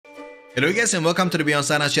Hello guys and welcome to the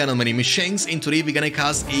BeyondStandards channel. My name is Shanks and today we're gonna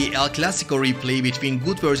cast a El Classico replay between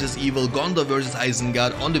Good vs Evil, Gondor vs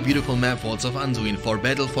Isengard on the beautiful map Vaults of Anduin for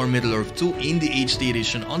Battle for Middle-earth 2 in the HD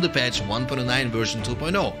edition on the patch 1.09 version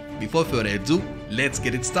 2.0. Before further ado, let's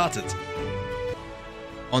get it started.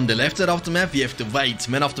 On the left side of the map we have the white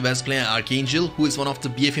Man of the West player Archangel, who is one of the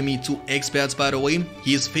BFME2 experts by the way.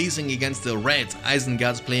 He is facing against the red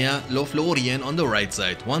Isengard player Lothlorien on the right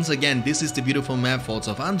side. Once again, this is the beautiful map Vaults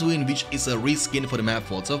of Anduin, which is a reskin for the map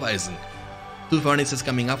Vaults of Isen. Two furnaces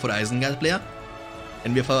coming up for the Isengard player,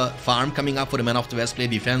 and we have a farm coming up for the Man of the West player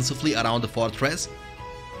defensively around the fortress.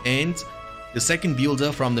 And the second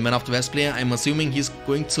builder from the Man of the West player, I'm assuming he's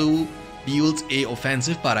going to build a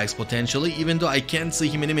offensive barracks potentially, even though I can't see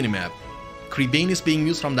him in the minimap. Creepbane is being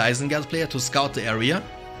used from the Isengard player to scout the area,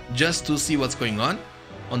 just to see what's going on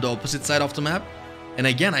the opposite side of the map. And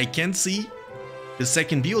again, I can't see the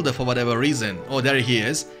second builder for whatever reason. Oh, there he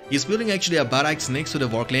is. He's building actually a barracks next to the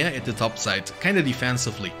work layer at the top side, kinda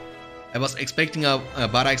defensively. I was expecting a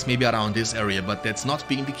barracks maybe around this area, but that's not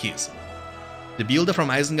being the case. The builder from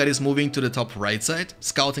Isengard is moving to the top right side,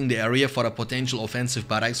 scouting the area for a potential offensive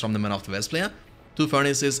barracks from the Man of the West player. Two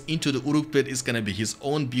furnaces into the Uruk pit is gonna be his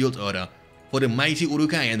own build order for the mighty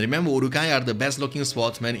Uruk-hai. And remember, Uruk-hai are the best looking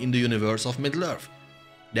swordsmen in the universe of Middle-earth.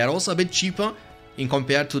 They are also a bit cheaper in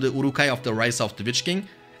compared to the Uruk-hai of the Rise of the Witch King,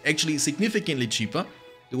 actually significantly cheaper.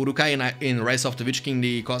 The Uruk-hai in Rise of the Witch King,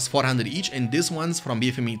 they cost 400 each, and these ones from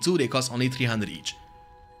BFME2 they cost only 300 each.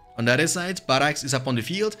 On the other side, Barracks is up on the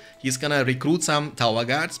field. He's gonna recruit some tower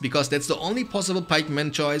guards because that's the only possible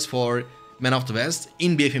pikeman choice for Man of the West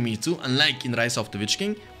in BFME2, unlike in Rise of the Witch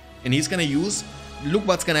King. And he's gonna use, look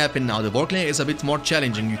what's gonna happen now. The work layer is a bit more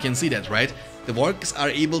challenging, you can see that, right? The works are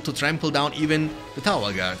able to trample down even the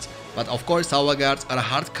tower guards. But of course, tower guards are a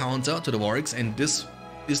hard counter to the works, and this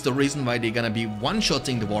is the reason why they're gonna be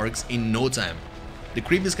one-shotting the works in no time. The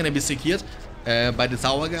creep is gonna be secured by the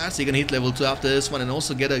tower guards. You're gonna hit level 2 after this one and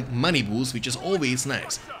also get a money boost, which is always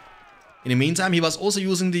nice. In the meantime, he was also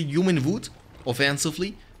using the human wood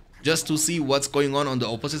offensively just to see what's going on the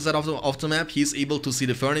opposite side of the map. He's able to see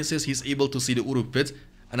the furnaces, he's able to see the Uruk pit,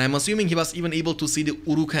 and I'm assuming he was even able to see the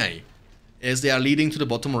Uruk-hai as they are leading to the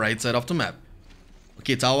bottom right side of the map.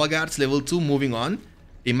 Okay, tower guards level 2 moving on.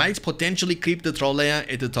 They might potentially creep the troll layer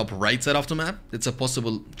at the top right side of the map. That's a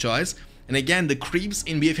possible choice. And again, the creeps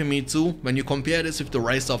in BFME2, when you compare this with the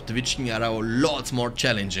Rise of the Witch King, are a lot more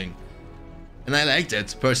challenging. And I like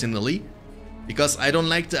that, personally, because I don't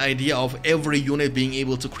like the idea of every unit being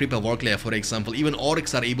able to creep a work layer, for example. Even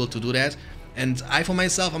orcs are able to do that. And I, for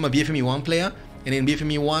myself, I'm a BFME1 player, and in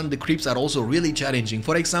BFME1, the creeps are also really challenging.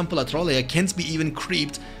 For example, a troll layer can't be even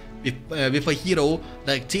creeped with a hero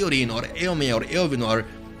like Theoden or Eomer or Eowyn or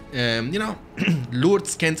you know,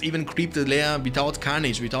 Lourdes can't even creep the layer without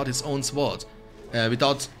Carnage, without his own sword,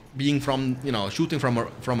 without being from, you know, shooting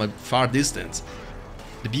from a far distance.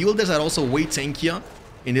 The builders are also way tankier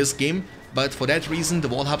in this game, but for that reason the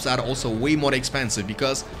wall hubs are also way more expensive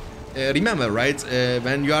because remember, right,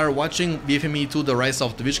 when you are watching BFME2 The Rise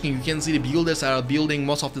of the Witch King, you can see the builders are building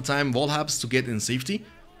most of the time wall hubs to get in safety.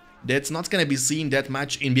 That's not gonna be seen that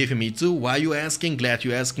much in BFME2. Why are you asking? Glad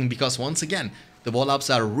you're asking, because once again, the wall ups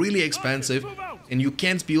are really expensive and you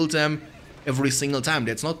can't build them every single time.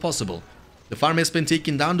 That's not possible. The farm has been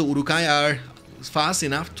taken down. The Uruk-hai are fast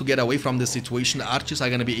enough to get away from the situation. The archers are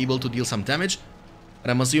going to be able to deal some damage, but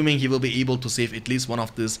I'm assuming he will be able to save at least one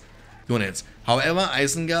of these units. However,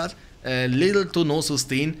 Isengard, little to no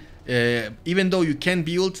sustain. Even though you can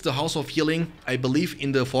build the House of Healing, I believe,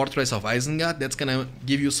 in the fortress of Isengard, that's going to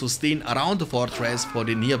give you sustain around the fortress for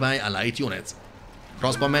the nearby allied units.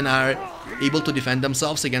 Crossbowmen are able to defend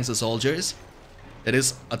themselves against the soldiers. That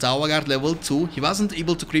is a tower guard level 2. He wasn't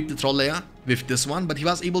able to creep the troll layer with this one, but he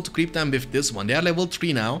was able to creep them with this one. They are level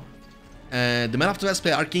 3 now. The Man of the West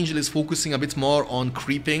player Archangel is focusing a bit more on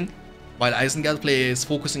creeping, while Isengard player is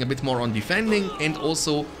focusing a bit more on defending and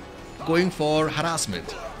also going for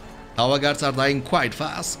harassment. Tower guards are dying quite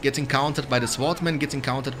fast, getting countered by the swordmen, getting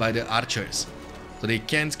countered by the archers. So they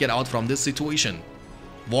can't get out from this situation.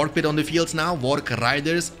 Work pit on the fields now. Work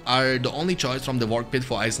riders are the only choice from the work pit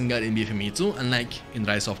for Isengard in BFME2, unlike in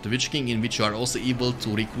Rise of the Witch King, in which you are also able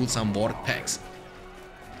to recruit some work packs.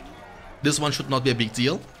 This one should not be a big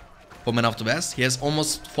deal for Man of the West. He has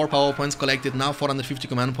almost 4 power points collected now, 450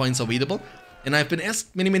 command points available. And I've been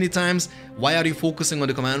asked many times, why are you focusing on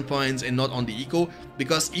the command points and not on the eco?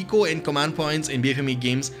 Because eco and command points in BFME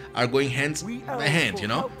games are going hand by hand, you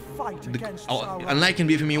know? Unlike in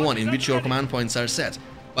BFME1, in which your command points are set.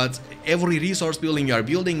 But every resource building you are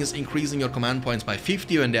building is increasing your command points by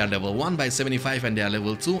 50 when they are level 1, by 75 when they are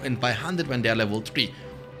level 2, and by 100 when they are level 3.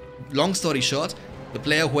 long story short, the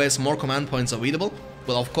player who has more command points available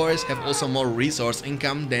will of course have also more resource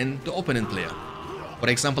income than the opponent player. For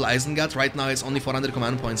example, Isengard right now has only 400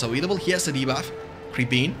 command points available. He has a debuff,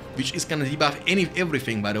 Creeping, which is gonna debuff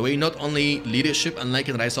everything, by the way. Not only leadership, unlike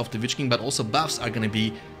in Rise of the Witch King, but also buffs are gonna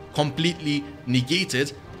be completely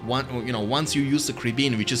negated once you use the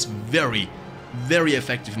Creeping, which is very, very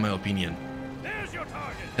effective in my opinion.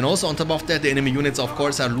 And also on top of that, the enemy units of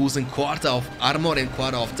course are losing quarter of armor and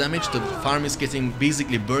quarter of damage. The farm is getting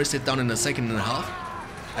basically bursted down in a second and a half.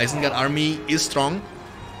 Isengard army is strong.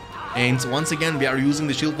 And once again, we are using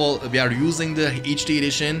the shield wall. We are using the HD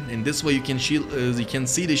edition, and this way you can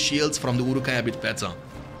see the shields from the Uruk-hai a bit better.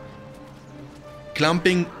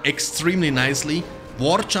 Clumping extremely nicely.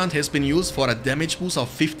 War Chant has been used for a damage boost of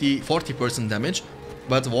 40% damage,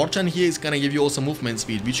 but War Chant here is gonna give you also movement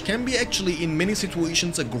speed, which can be actually in many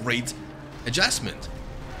situations a great adjustment.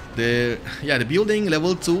 The building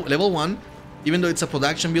level 1. Even though it's a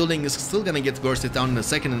production building, is still gonna get bursted down in a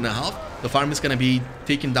second and a half. The farm is gonna be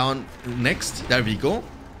taken down next. There we go.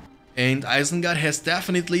 And Isengard has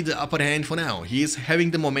definitely the upper hand for now. He is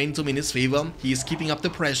having the momentum in his favor. He is keeping up the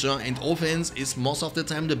pressure, and offense is most of the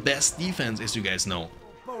time the best defense, as you guys know.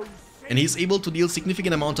 And he's able to deal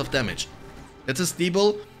significant amount of damage. That's a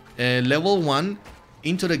stable level 1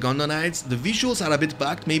 into the Gondor Knights. The visuals are a bit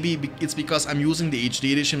bugged. Maybe it's because I'm using the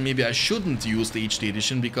HD edition. Maybe I shouldn't use the HD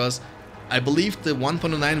edition, because I believe the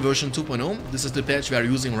 1.09 version 2.0, this is the patch we are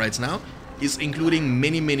using right now, is including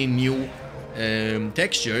many new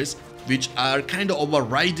textures which are kind of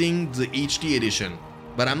overriding the HD edition.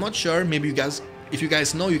 But I'm not sure. Maybe if you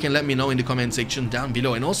guys know, you can let me know in the comment section down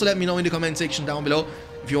below. And also let me know in the comment section down below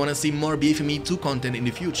if you want to see more BFME2 content in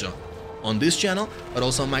the future on this channel, but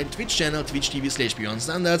also on my Twitch channel,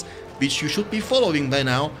 twitch.tv/BeyondStandards, which you should be following by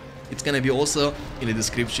now. It's gonna be also in the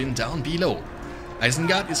description down below.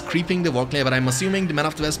 Isengard is creeping the Warclay, but I'm assuming the Man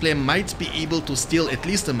of the West player might be able to steal at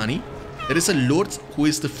least the money. There is a Lord who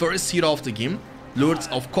is the first hero of the game. Lord,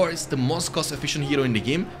 of course, the most cost-efficient hero in the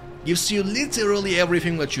game, gives you literally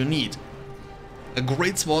everything that you need. A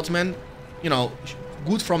great swordsman,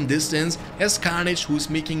 good from distance, has Carnage, who's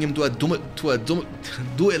making him to a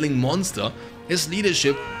dueling monster, has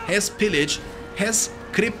leadership, has pillage, has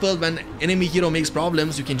cripple. When enemy hero makes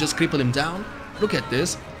problems, you can just cripple him down. Look at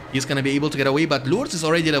this. He's gonna be able to get away, but Lourdes is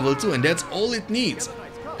already level 2, and that's all it needs.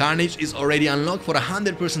 Carnage is already unlocked for a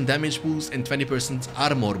 100% damage boost and 20%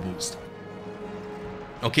 armor boost.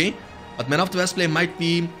 Okay, but Man of the West player might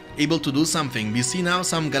be able to do something. We see now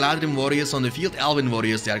some Galadrim warriors on the field, Elven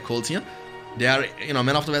warriors they are called here. They are,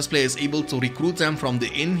 Man of the West player is able to recruit them from the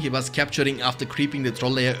inn he was capturing after creeping the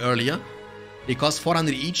troll lair earlier. They cost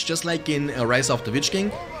 400 each, just like in Rise of the Witch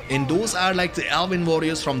King. And those are like the Elven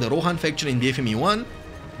warriors from the Rohan faction in BFME1.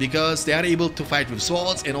 Because they are able to fight with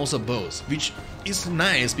swords and also bows, which is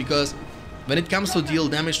nice, because when it comes to deal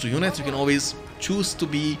damage to units, you can always choose to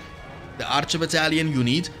be the archer battalion you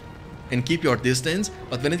need and keep your distance.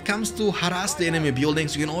 But when it comes to harass the enemy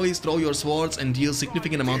buildings, you can always throw your swords and deal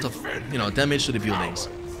significant amount of damage to the buildings.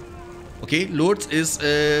 Okay, Lourdes is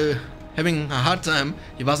having a hard time.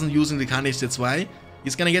 He wasn't using the Carnage, that's why.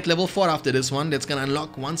 He's gonna get level 4 after this one. That's gonna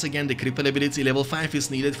unlock once again the cripple ability. Level 5 is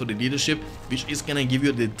needed for the leadership, which is gonna give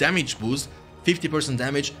you the damage boost, 50%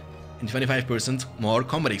 damage and 25% more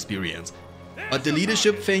combat experience. But the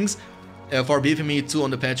leadership things for BFME2 on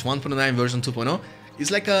the patch 1.9 version 2.0 is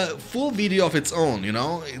like a full video of its own,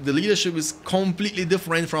 The leadership is completely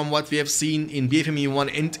different from what we have seen in BFME1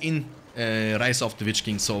 and in Rise of the Witch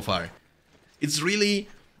King so far. It's really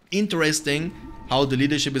interesting how the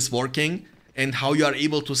leadership is working, and how you are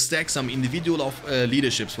able to stack some individual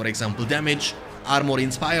leaderships, for example, damage, armor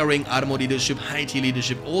inspiring, armor leadership, high tier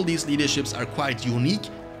leadership. All these leaderships are quite unique,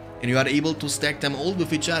 and you are able to stack them all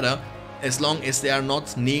with each other as long as they are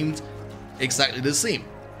not named exactly the same.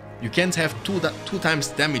 You can't have two times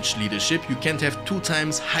damage leadership, you can't have 2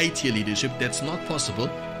 times high tier leadership, that's not possible,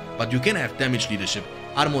 but you can have damage leadership,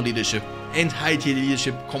 armor leadership, and high tier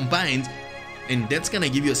leadership combined. And that's gonna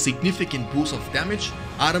give you a significant boost of damage,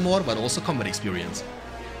 armor, but also combat experience.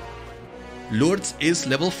 Lourdes is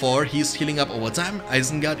level 4, he's healing up over time.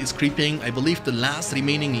 Isengard is creeping, I believe, the last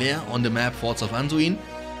remaining layer on the map, Forts of Anduin,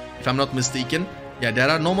 if I'm not mistaken. Yeah, there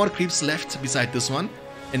are no more creeps left beside this one.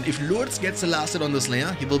 And if Lourdes gets the last hit on this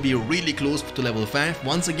layer, he will be really close to level 5.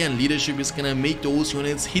 Once again, leadership is gonna make those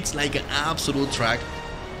units hit like an absolute track.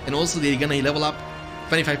 And also they're gonna level up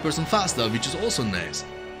 25% faster, which is also nice.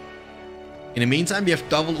 In the meantime, we have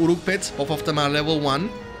double Uruk pits, both of them are level 1,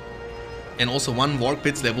 and also 1 Warg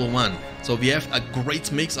pits level 1. So we have a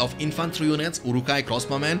great mix of infantry units, Uruk-hai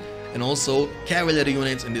crossbowmen, and also cavalry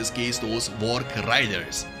units, in this case those Warg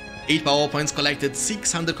riders. 8 power points collected,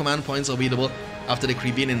 600 command points available after the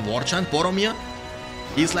Caribbean and War Chant. Boromir,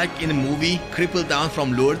 he's like in a movie, crippled down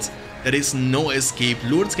from Lourdes. There is no escape.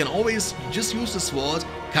 Lourdes can always just use the sword,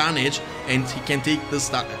 Carnage, and he can take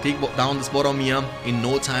down this Boromir in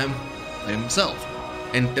no time himself.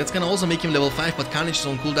 And that's gonna also make him level 5, but Carnage is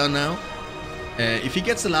on cooldown now. If he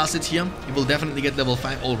gets the last hit here, he will definitely get level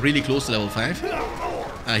 5, or really close to level 5.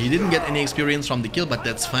 He didn't get any experience from the kill, but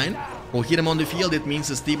that's fine. Rohirrim on the field, it means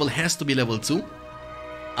the stable has to be level 2.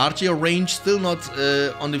 Archer range still not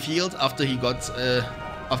on the field after it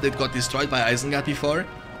got destroyed by Isengard before.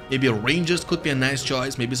 Maybe Rangers could be a nice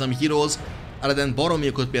choice, maybe some heroes other than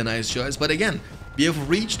Boromir could be a nice choice. But again, we have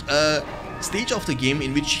reached a stage of the game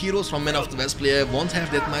in which heroes from Man of the West player won't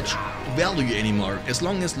have that much value anymore. As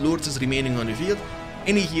long as Lourdes is remaining on the field,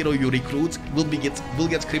 any hero you recruit will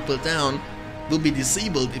get crippled down, will be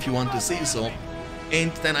disabled if you want to say so.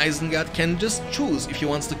 And then Isengard can just choose if he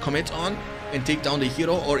wants to commit on and take down the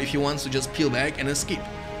hero, or if he wants to just peel back and escape.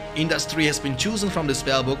 Industry has been chosen from the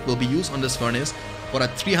spellbook, will be used on this furnace for a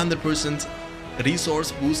 300%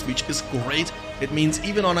 resource boost, which is great. It means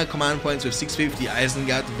even on a command points with 650,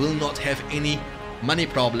 Isengard will not have any money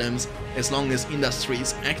problems as long as Industry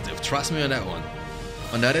is active. Trust me on that one.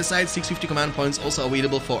 On the other side, 650 command points also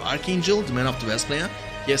available for Archangel, the Man of the West player.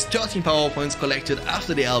 He has 13 power points collected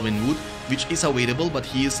after the Elven Wood, which is available, but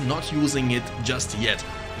he is not using it just yet.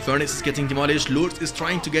 The furnace is getting demolished. Lourdes is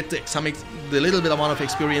trying to get the little bit amount of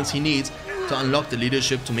experience he needs to unlock the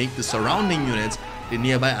leadership, to make the surrounding units, the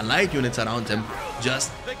nearby allied units around him,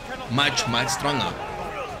 just much stronger.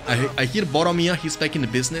 I hear Boromir, he's back in the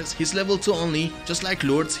business. He's level 2 only, just like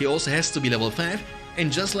Lourdes, he also has to be level 5.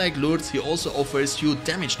 And just like Lourdes, he also offers you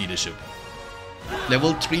damage leadership.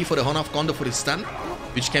 Level 3 for the Horn of Gondor for the stun,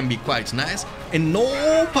 which can be quite nice. And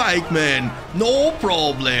no pikemen, no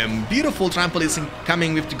problem. Beautiful trample is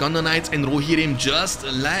coming with the Gondor Knights and Rohirrim just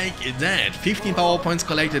like that. 15 power points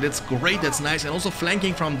collected, that's great, that's nice. And also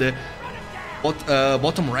flanking from the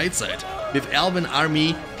bottom right side. With Elven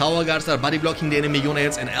army, Tower Guards are body blocking the enemy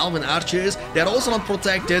units, and Elven archers, they're also not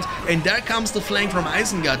protected. And there comes the flank from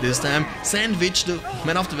Isengard this time. Sandwich the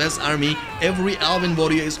Man of the West army. Every Elven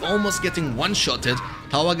warrior is almost getting one-shotted.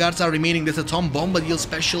 Tower Guards are remaining. There's a Tom Bombadil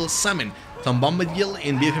special summon. Tom Bombadil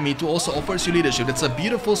in BFME2 also offers you leadership. That's a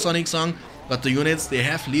beautiful Sonic song, but the units, they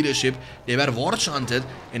have leadership. They were war chanted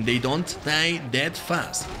and they don't die that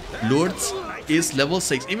fast. Lourdes is level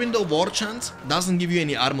 6, even though War Chant doesn't give you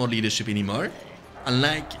any armor leadership anymore,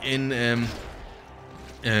 unlike in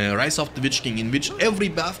Rise of the Witch King, in which every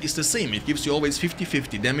buff is the same. It gives you always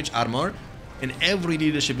 50-50 damage armor, and every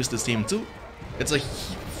leadership is the same too. It's a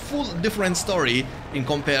full different story in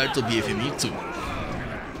compared to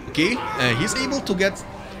BFME2. Okay, he's able to get,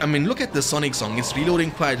 I mean, look at the Sonic song, it's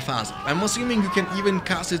reloading quite fast. I'm assuming you can even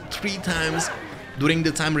cast it 3 times during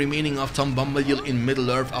the time remaining of Tom Bombadil in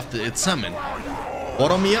Middle-earth after its summon.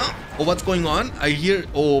 Boromir, oh, what's going on? I hear,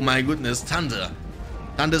 oh my goodness, thunder.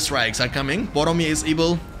 Thunder strikes are coming. Boromir is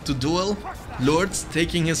able to duel Lourdes,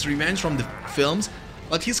 taking his revenge from the films,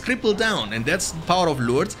 but he's crippled down, and that's the power of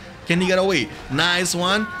Lourdes. Can he get away? Nice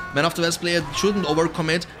one. Man of the West player shouldn't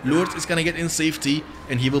overcommit. Lourdes is gonna get in safety,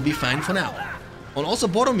 and he will be fine for now. And also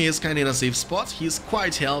Boromir is kinda in a safe spot. He's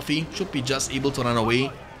quite healthy, should be just able to run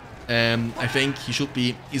away. I think he should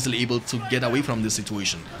be easily able to get away from this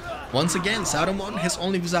situation. Once again, Saruman has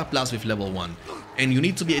only Visa Plus with level 1. And you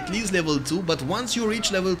need to be at least level 2, but once you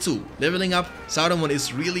reach level 2, leveling up Saruman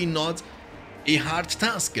is really not a hard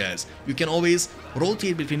task, guys. You can always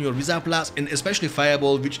rotate between your Visa Plus and especially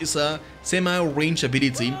Fireball, which is a semi-range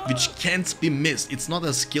ability which can't be missed. It's not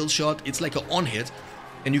a skill shot, it's like an on-hit.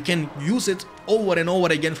 And you can use it over and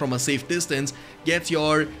over again from a safe distance. Get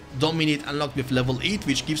your Dominate unlocked with level 8,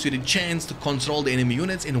 which gives you the chance to control the enemy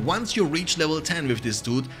units. And once you reach level 10 with this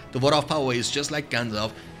dude, the Word of Power is just like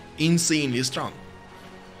Gandalf, insanely strong.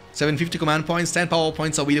 750 command points, 10 power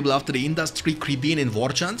points available after the Industry, Caribbean and War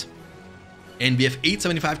Chant. And we have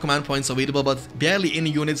 875 command points available, but barely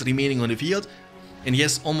any units remaining on the field. And he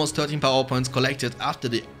has almost 13 power points collected after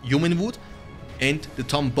the Human Wood and the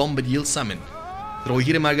Tom Bombadil summon.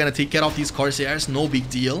 Rohirrim are gonna take care of these Corsairs, no big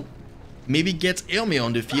deal. Maybe get Eomer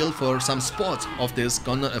on the field for some support of this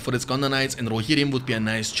Gondor Knights, and Rohirrim would be a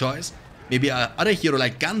nice choice. Maybe another hero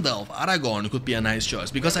like Gandalf, Aragorn could be a nice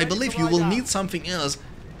choice, because I believe you will need something else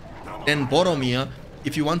than Boromir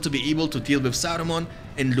if you want to be able to deal with Saruman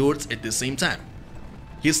and Lourdes at the same time.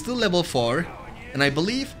 He's still level 4, and I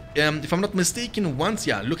believe, if I'm not mistaken, once,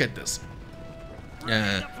 yeah, look at this.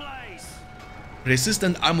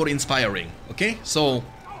 Resistant armor inspiring. Okay, so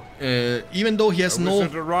even though he has no.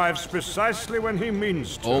 Arrives precisely when he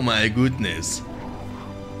means to. Oh my goodness.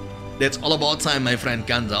 That's all about time, my friend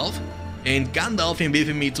Gandalf. And Gandalf in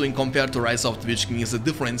BFME2 in compared to Rise of the Witch King is a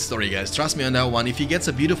different story, guys. Trust me on that one. If he gets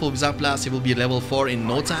a beautiful Wizard Blast, he will be level 4 in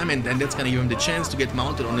no time, and then that's gonna give him the chance to get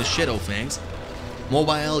mounted on the Shadow Fangs.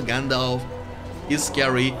 Mobile, Gandalf is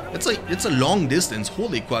scary. It's a long distance.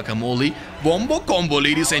 Holy guacamole. Wombo combo,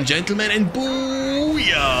 ladies and gentlemen, and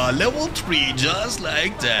booyah! Level 3, just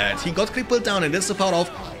like that. He got crippled down, and that's the power of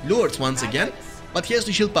Lords once again. But he has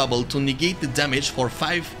the shield bubble to negate the damage for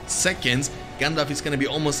 5 seconds. Gandalf is gonna be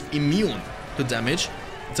almost immune to damage.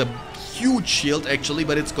 It's a huge shield actually,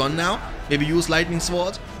 but it's gone now. Maybe use Lightning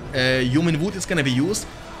Sword. Human Wood is gonna be used.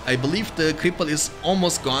 I believe the cripple is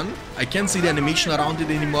almost gone. I can't see the animation around it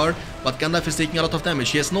anymore, but Gandalf is taking a lot of damage.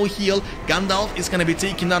 He has no heal. Gandalf is gonna be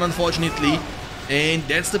taken down, unfortunately. And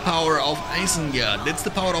that's the power of Isengard. That's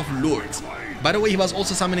the power of Lords. By the way, he was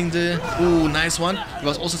also summoning the... Ooh, nice one. He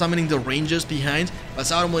was also summoning the Rangers behind. But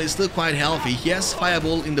Saruman is still quite healthy. He has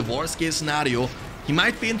Fireball in the worst case scenario. He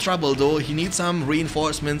might be in trouble though. He needs some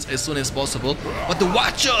reinforcements as soon as possible. But the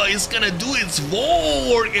Watcher is gonna do its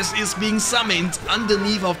work as is being summoned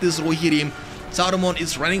underneath of this Rohirrim. Saruman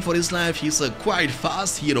is running for his life. He's a quite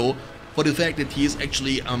fast hero for the fact that he is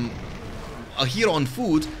actually a hero on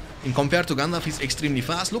foot. And compared to Gandalf, he's extremely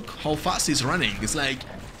fast. Look how fast he's running. It's like...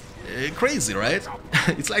 crazy, right?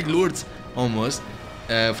 It's like Lords almost.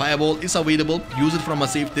 Fireball is available. Use it from a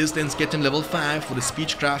safe distance. Get him level 5 for the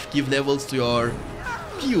Speechcraft. Give levels to your...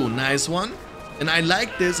 Phew, nice one. And I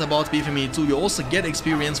like this about BFME2. You also get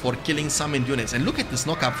experience for killing summoned units. And look at this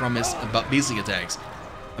knockup from his basic attacks.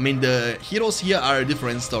 I mean, the heroes here are a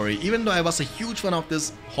different story. Even though I was a huge fan of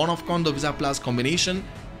this Horn of Gondor Wizard Plus combination,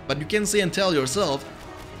 but you can say and tell yourself,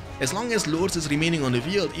 as long as Lords is remaining on the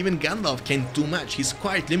field, even Gandalf can't do much. He's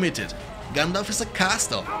quite limited. Gandalf is a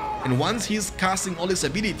caster, and once he's casting all his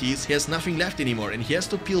abilities, he has nothing left anymore, and he has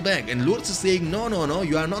to peel back. And Lords is saying, no, no, no,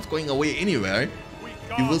 you are not going away anywhere.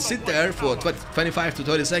 You will sit there for 25 to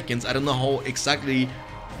 30 seconds. I don't know how exactly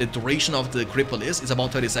the duration of the cripple is. It's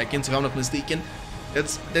about 30 seconds, if I'm not mistaken.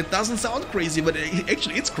 That doesn't sound crazy, but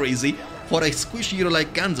actually it's crazy for a squishy hero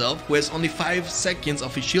like Gandalf, who has only 5 seconds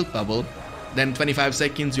of his shield bubble. Then 25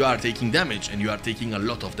 seconds you are taking damage, and you are taking a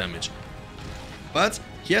lot of damage. But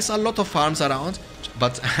he has a lot of farms around,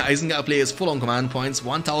 but Isengard plays full on command points.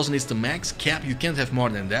 1000 is the max cap, you can't have more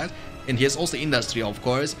than that. And he has also Industry, of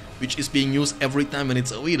course, which is being used every time when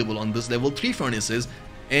it's available on this level 3 furnaces.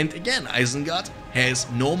 And again, Isengard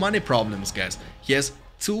has no money problems, guys. He has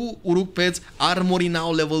 2 Uruk pets, Armory now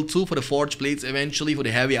level 2 for the Forge Blades, eventually for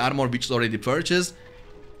the heavy armor which is already purchased.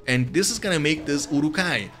 And this is gonna make this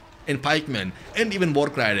Urukai and Pikemen and even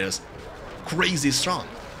Warcriders crazy strong.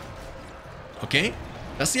 Okay,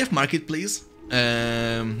 does he have Marketplace?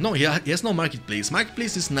 No, he has no Marketplace.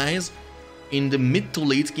 Marketplace is nice in the mid to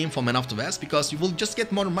late game for Men of the West, because you will just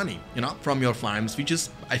get more money, you know, from your farms, which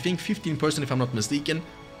is I think 15% if I'm not mistaken.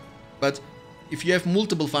 But if you have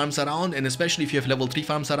multiple farms around, and especially if you have level 3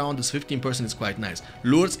 farms around, this 15% is quite nice.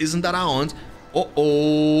 Lords isn't around.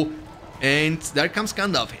 And there comes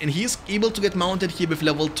Gandalf, and he's able to get mounted here with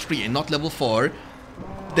level 3 and not level 4.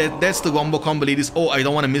 That's the wombo combo, ladies. Oh, I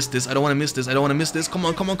don't want to miss this. I don't want to miss this. I don't want to miss this. Come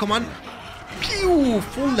on, come on, come on. Pew!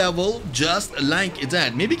 Full level, just like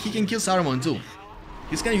that. Maybe he can kill Saruman too.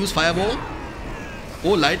 He's gonna use Fireball.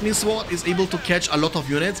 Oh, Lightning Sword is able to catch a lot of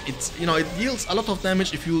units. It's, you know, it deals a lot of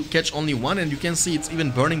damage if you catch only one, and you can see it's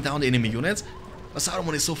even burning down the enemy units. But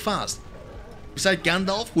Saruman is so fast. Besides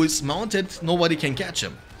Gandalf, who is mounted, nobody can catch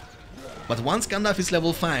him. But once Gandalf is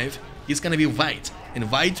level 5, he's gonna be white. And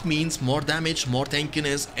white means more damage, more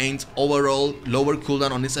tankiness, and overall lower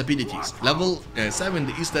cooldown on his abilities. Level 7,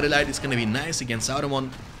 the Easter Light is gonna be nice against Saruman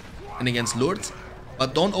and against Lords.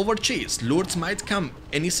 But don't overchase. Lords might come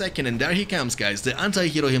any second, and there he comes, guys. The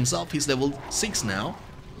anti-hero himself, he's level 6 now.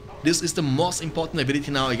 This is the most important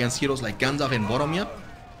ability now against heroes like Gandalf and Boromir.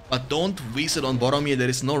 But don't waste it on Boromir. There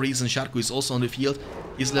is no reason. Sharku is also on the field.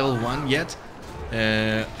 He's level 1 yet.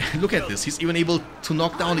 Look at this. He's even able to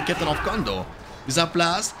knock down the Captain of Gondor. Wizard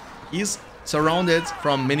Blast. He's surrounded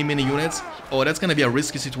from many units. Oh, that's gonna be a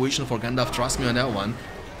risky situation for Gandalf. Trust me on that one.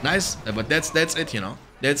 Nice, but that's it, you know.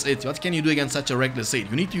 That's it. What can you do against such a reckless state?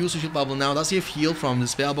 You need to use the shield bubble now. Does he have heal from the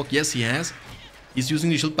spellbook? Yes, he has. He's using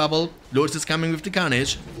the shield bubble. Lords is coming with the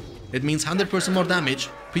Carnage. That means 100% more damage.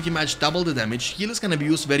 Pretty much double the damage. Heal is gonna be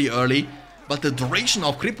used very early. But the duration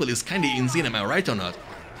of cripple is kinda insane, am I right or not?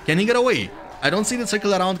 Can he get away? I don't see the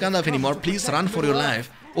circle around Gandalf anymore. Please run for your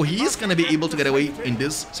life. Oh, he is gonna be able to get away in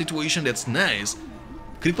this situation. That's nice.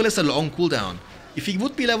 Cripple has a long cooldown. If he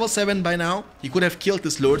would be level 7 by now, he could have killed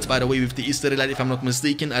this Lords, by the way, with the Easter Light, if I'm not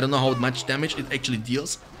mistaken. I don't know how much damage it actually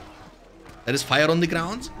deals. There is fire on the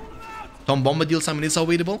ground. Tom Bombadil summon is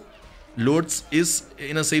available. Lourdes is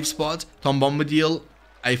in a safe spot. Tom Bombadil,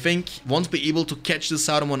 I think, won't be able to catch the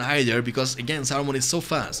Saruman either, because again, Saruman is so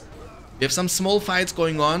fast. We have some small fights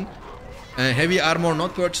going on. Heavy armor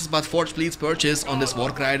not purchased, but forged plates purchased on this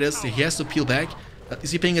Wark Riders. He has to peel back. But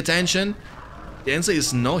is he paying attention? The answer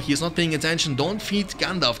is no, he's not paying attention. Don't feed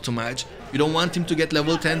Gandalf too much. You don't want him to get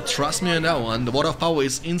level 10, trust me on that one. The Word of Power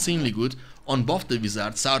is insanely good on both the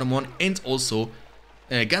Wizard, Saruman, and also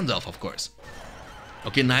Gandalf, of course.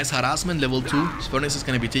 Okay, nice harassment, level 2. His furnace is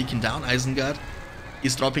gonna be taken down. Isengard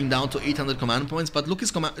is dropping down to 800 command points, but look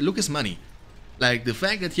his money. Like, the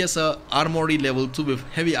fact that he has a armory level 2 with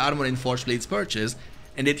heavy armor and forged blades purchased,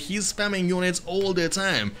 and that he's spamming units all the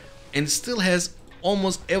time, and still has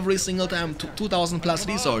almost every single time 2000 plus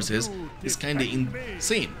resources, is kinda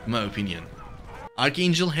insane, in my opinion.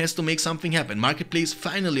 Archangel has to make something happen. Marketplace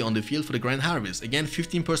finally on the field for the Grand Harvest. Again,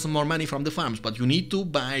 15% more money from the farms, but you need to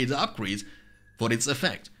buy the upgrades for its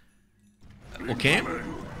effect. Okay.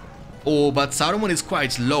 Oh, but Saruman is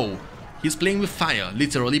quite low. He's playing with fire,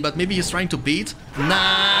 literally, but maybe he's trying to bait.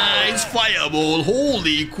 Nice fireball!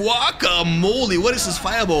 Holy guacamole! What is this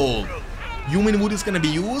fireball? Human wood is gonna be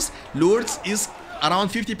used. Lourdes is around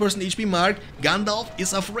 50% HP mark. Gandalf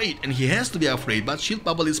is afraid, and he has to be afraid, but shield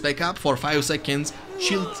bubble is back up for 5 seconds.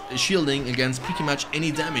 Shielding against pretty much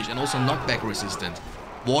any damage and also knockback resistant.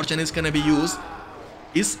 Wargen is gonna be used.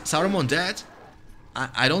 Is Saruman dead?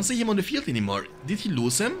 I don't see him on the field anymore. Did he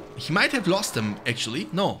lose him? He might have lost him, actually.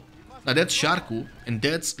 No. Now that's Sharku, and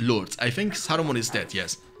that's Lourdes. I think Saruman is dead,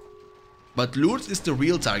 yes. But Lourdes is the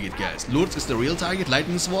real target, guys. Lourdes is the real target.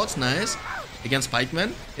 Lightning Swords, nice. Against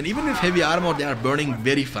Pikemen. And even with heavy armor, they are burning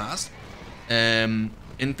very fast. And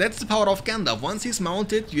that's the power of Gandalf. Once he's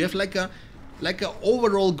mounted, you have like a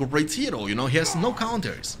overall great hero, you know. He has no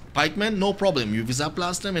counters. Pikemen, no problem. You Visa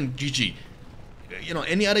blast them and GG. You know,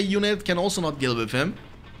 any other unit can also not deal with him.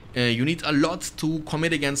 You need a lot to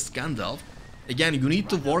commit against Gandalf. Again, you need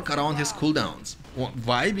to work around his cooldowns.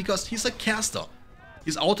 Why? Because he's a caster.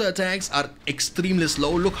 His auto attacks are extremely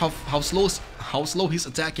slow. Look how slow he's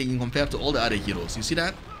attacking compared to all the other heroes. You see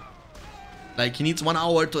that? Like, he needs 1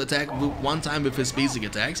 hour to attack one time with his basic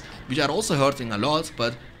attacks, which are also hurting a lot,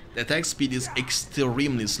 but the attack speed is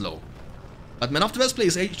extremely slow. But Man of the West Play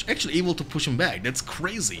is actually able to push him back. That's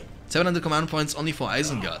crazy. 700 command points only for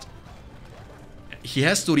Isengard. He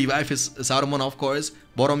has to revive his Saruman, of course.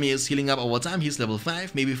 Boromir is healing up over time. He's level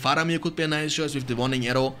 5. Maybe Faramir could be a nice choice with the Warning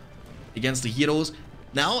Arrow against the heroes.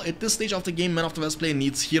 Now, at this stage of the game, Man of the West Play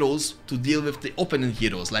needs heroes to deal with the opponent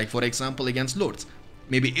heroes. Like, for example, against Lourdes.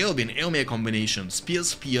 Maybe Eowyn combination.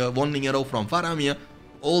 Spear, Warning Arrow from Faramir.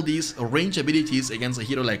 All these range abilities against a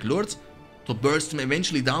hero like Lourdes to burst him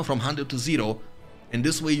eventually down from 100 to 0. And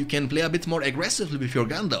this way you can play a bit more aggressively with your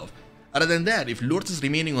Gandalf. Other than that, if Lourdes is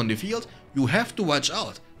remaining on the field, you have to watch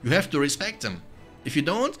out. You have to respect him. If you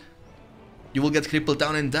don't, you will get crippled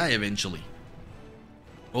down and die eventually.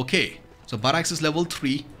 Okay, so Barracks is level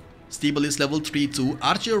 3. Stable is level 3 too.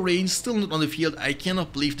 Archer range still not on the field. I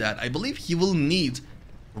cannot believe that. I believe he will need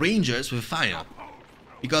Rangers with fire.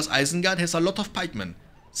 Because Isengard has a lot of pikemen.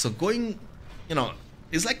 So going, you know,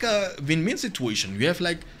 it's like a win-win situation. You have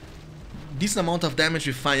like decent amount of damage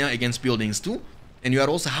with fire against buildings too. And you are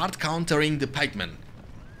also hard countering the pikemen.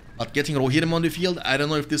 But getting Rohirrim on the field, I don't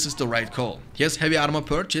know if this is the right call. He has heavy armor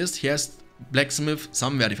purchased. He has blacksmith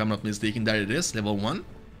somewhere, if I'm not mistaken. There it is, level 1. You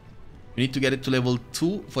need to get it to level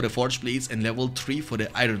 2 for the forged blades and level 3 for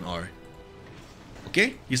the iron ore.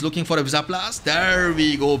 Okay, he's looking for a Zablast. There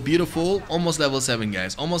we go, beautiful. Almost level 7,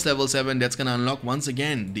 guys. Almost level 7. That's gonna unlock once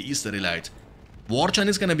again the Easter Elite. Warchant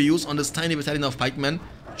is gonna be used on this tiny battalion of pikemen.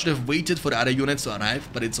 Should have waited for the other units to arrive,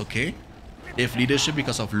 but it's okay. They have leadership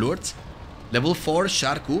because of Lourdes. Level 4,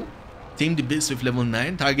 Sharku. Tamed the Beast with level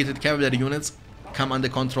 9. Targeted cavalry units come under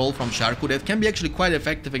control from Sharku. That can be actually quite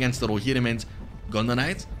effective against the Rohirrim and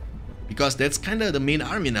Gondor, because that's kinda the main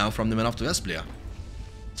army now from the Man of the West player.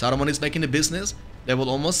 Saruman is back in the business. Level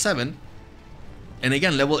almost 7. And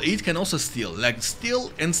again, level 8 can also steal. Like,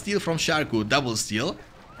 steal and steal from Sharku. Double steal.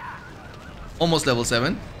 Almost level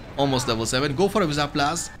 7. Almost level 7. Go for a Wizard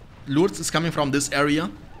Blast. Lourdes is coming from this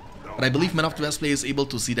area. But I believe Man of the West Play is able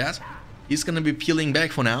to see that. He's gonna be peeling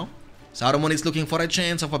back for now. Saruman is looking for a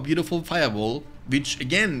chance of a beautiful fireball, which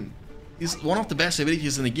again is one of the best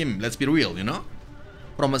abilities in the game, let's be real, you know?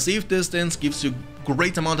 From a safe distance, gives you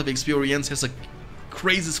great amount of experience, has a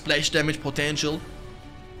crazy splash damage potential,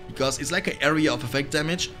 because it's like an area of effect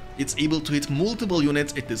damage. It's able to hit multiple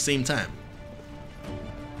units at the same time.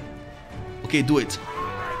 Okay, do it.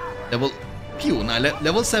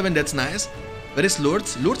 Level 7, that's nice. Where is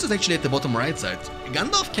Lourdes? Lourdes is actually at the bottom right side.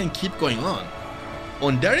 Gandalf can keep going on.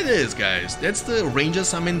 And there it is, guys. That's the Ranger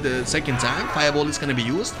summon the second time. Fireball is gonna be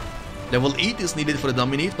used. Level 8 is needed for the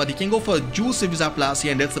Dominate, but he can go for Juicy Visa Plus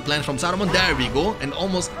here, and that's the plan from Saruman. There we go. And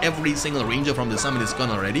almost every single Ranger from the summon is gone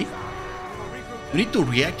already. You need to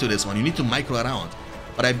react to this one. You need to micro around.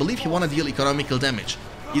 But I believe he wanna deal economical damage.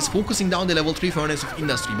 He's focusing down the level 3 Furnace of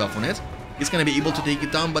Industry buff on it. He's gonna be able to take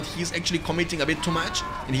it down, but he's actually committing a bit too much,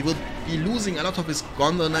 and he will be losing a lot of his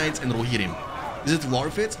Gondor Knights and Rohirrim. Is it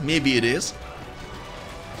worth it? Maybe it is.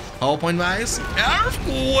 PowerPoint wise,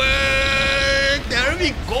 Earthquake! There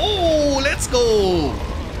we go! Let's go!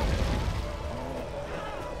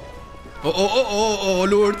 Oh,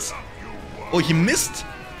 Lords! Oh, he missed?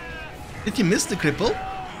 Did he miss the cripple?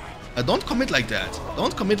 Don't commit like that.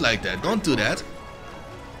 Don't commit like that. Don't do that.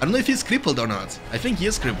 I don't know if he's crippled or not. I think he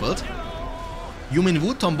is crippled. Human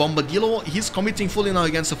Wood, Tom Bombadillo, he's committing fully now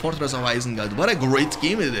against the Fortress of Isengard. What a great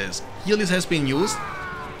game it is. Heal has been used.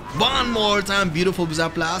 One more time, beautiful Visa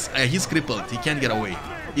Plus. He's crippled, he can't get away.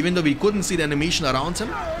 Even though we couldn't see the animation around him,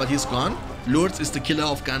 but he's gone. Lourdes is the killer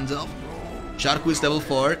of Gandalf. Sharku is level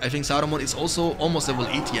 4. I think Saruman is also almost level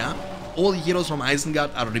 8, yeah. All the heroes from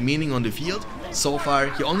Isengard are remaining on the field. So far,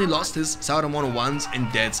 he only lost his Saruman once,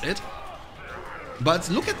 and that's it. But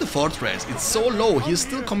look at the fortress, it's so low. He's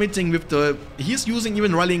still committing with the... He's using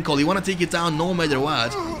even Rallying Call. He wanna take it down no matter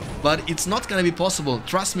what. But it's not gonna be possible,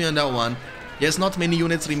 trust me on that one. There's not many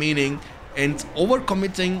units remaining, and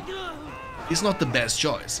overcommitting is not the best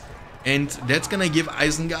choice. And that's gonna give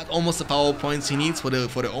Isengard almost the power points he needs for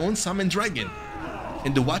the own Summon Dragon.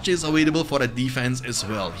 And the watch is available for a defense as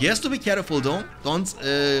well. He has to be careful though. Don't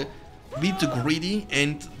be too greedy,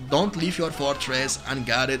 and don't leave your fortress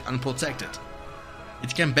unguarded, unprotected.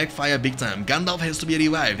 It can backfire big time. Gandalf has to be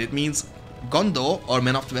revived. It means Gondor, or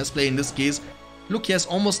Man of the West player in this case, look, he has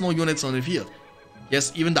almost no units on the field. He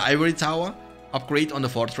has even the Ivory Tower upgrade on the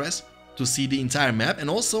fortress to see the entire map, and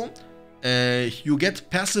also you get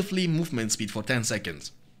passively movement speed for 10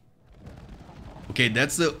 seconds. Okay,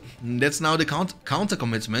 that's now the counter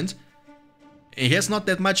commitment. He has not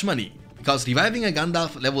that much money, because reviving a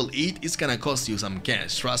Gandalf level 8 is gonna cost you some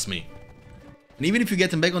cash, trust me. And even if you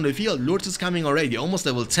get him back on the field, Lourdes is coming already, almost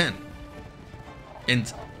level 10.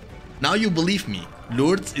 And now you believe me,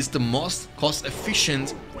 Lourdes is the most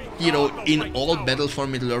cost-efficient hero in all Battle for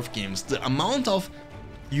Middle-earth games. The amount of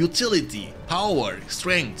utility, power,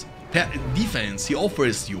 strength, defense he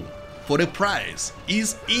offers you for the price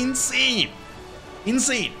is insane.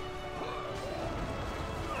 Insane.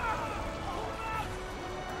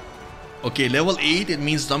 Okay, level 8, it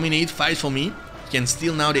means Dominate, fight for me. Can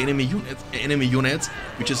steal now the enemy units,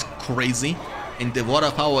 which is crazy. And the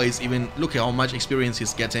water power is even, look at how much experience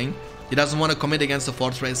he's getting. He doesn't want to commit against the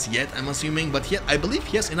fortress yet, I'm assuming, but I believe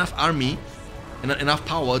he has enough army and enough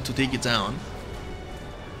power to take it down.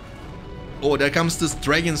 Oh, there comes this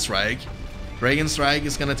Dragon Strike. Dragon Strike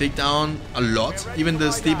is gonna take down a lot. Even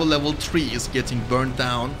the stable level 3 is getting burned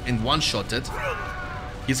down and one-shotted.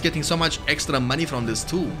 He's getting so much extra money from this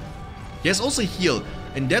too. He has also heal,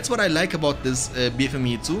 and that's what I like about this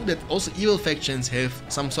BFME2, that also evil factions have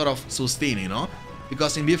some sort of sustain, you know?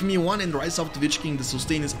 Because in BFME1 and Rise of the Witch King, the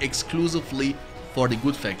sustain is exclusively for the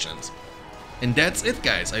good factions. And that's it,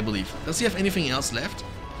 guys, I believe. Does he have anything else left?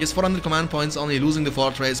 He has 400 command points, only losing the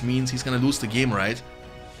fortress means he's gonna lose the game, right?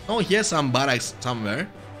 Oh, he has some barracks somewhere.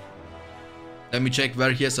 Let me check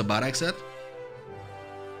where he has a barracks at.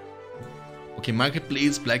 Okay,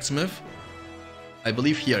 Marketplace, Blacksmith. I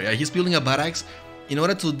believe here, yeah, he's building a barracks. In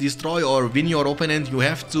order to destroy or win your opponent, you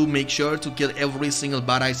have to make sure to kill every single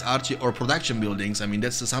barracks, archery, or production buildings. I mean,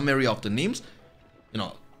 that's the summary of the names. You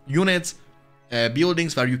know, units,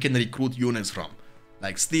 buildings where you can recruit units from.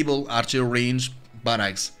 Like stable, archery range,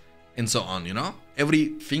 barracks, and so on, you know?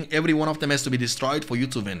 Every one of them has to be destroyed for you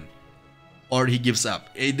to win. Or he gives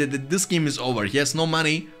up. This game is over. He has no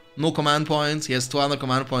money, no command points. He has 200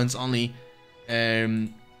 command points only.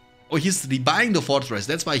 Oh, he's rebuying the fortress.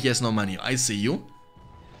 That's why he has no money. I see you.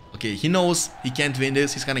 Okay, he knows he can't win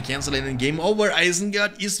this. He's gonna cancel it and game over.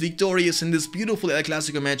 Isengard is victorious in this beautiful El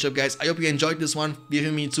Clasico matchup, guys. I hope you enjoyed this one.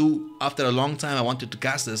 BFME2, after a long time, I wanted to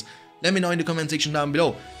cast this. Let me know in the comment section down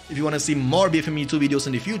below if you want to see more BFME2 videos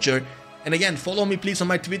in the future. And again, follow me please on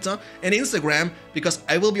my Twitter and Instagram, because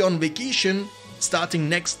I will be on vacation starting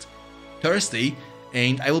next Thursday.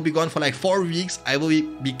 And I will be gone for like 4 weeks. I will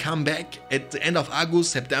come back at the end of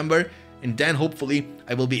August, September, and then hopefully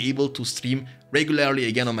I will be able to stream regularly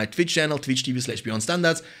again on my Twitch channel,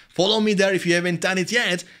 twitch.tv/BeyondStandards. Follow me there if you haven't done it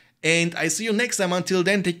yet, and I see you next time. Until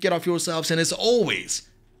then, take care of yourselves, and as always,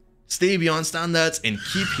 stay beyond standards and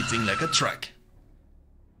keep hitting like a truck.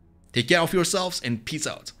 Take care of yourselves and peace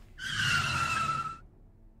out.